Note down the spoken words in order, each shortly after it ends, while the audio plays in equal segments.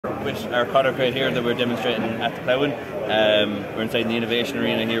With our Cotter Crate here that we're demonstrating at the ploughing. We're inside the Innovation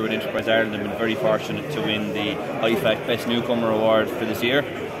Arena here with Enterprise Ireland and been very fortunate to win the IFAC Best Newcomer Award for this year,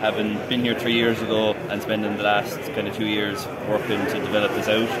 having been here 3 years ago and spending the last kind of 2 years working to develop this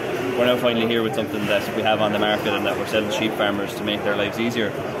out. We're now finally here with something that we have on the market and that we're selling to sheep farmers to make their lives easier.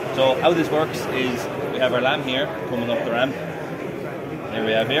 So how this works is we have our lamb here coming up the ramp. There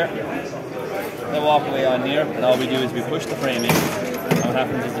we have here. They walk away on here and all we do is we push the frame in. What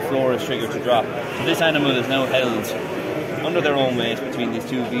happens is the floor is triggered to drop. So this animal is now held under their own weight between these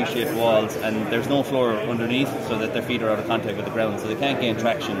two V-shaped walls, and there's no floor underneath so that their feet are out of contact with the ground, so they can't gain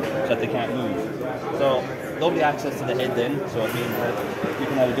traction, so that they can't move. So there'll be access to the head then, so it means that you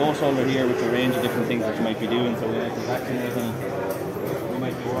can have a dose holder here with a range of different things that you might be doing. So we might be vaccinating, we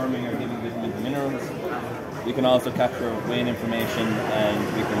might be worming or giving vitamins and minerals. We can also capture weighing information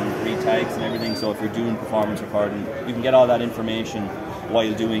and we can read tags and everything, so if you're doing performance recording, you can get all that information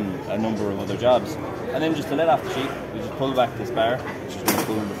while doing a number of other jobs. And then just to let off the sheep, we just pull back this bar, which is going to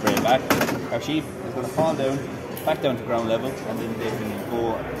pull the frame back. Our sheep is going to fall down, back down to ground level, and then they can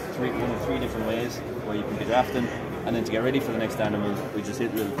go one of three different ways where you can be drafting. And then to get ready for the next animal, we just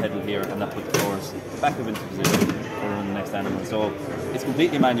hit the little pedal here and that puts the floors back up into position for the next animal. So it's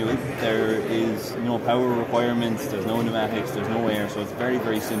completely manual. There is no power requirements, there's no pneumatics, there's no air, so it's very,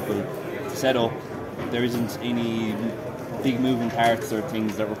 very simple to set up. There isn't any big moving parts or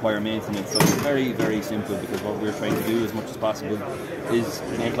things that require maintenance, so it's very, very simple, because what we're trying to do as much as possible is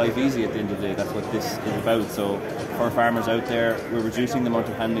make life easy at the end of the day. That's what this is about. So for farmers out there, we're reducing the amount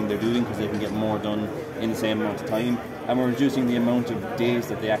of handling they're doing because they can get more done in the same amount of time, and we're reducing the amount of days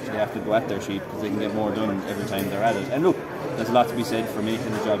that they actually have to go at their sheep because they can get more done every time they're at it. And look, there's a lot to be said for making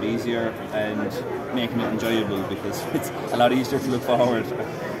the job easier and making it enjoyable, because it's a lot easier to look forward,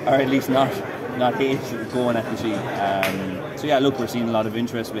 or at least not hate going at the sheep. So yeah, look, we're seeing a lot of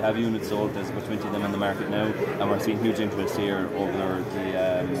interest. We have units sold. There's about 20 of them on the market now, and we're seeing huge interest here over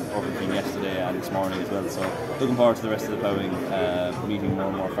between yesterday and this morning as well. So looking forward to the rest of the ploughing, meeting more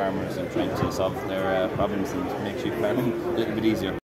and more farmers and trying to solve their problems and make sheep farming a little bit easier.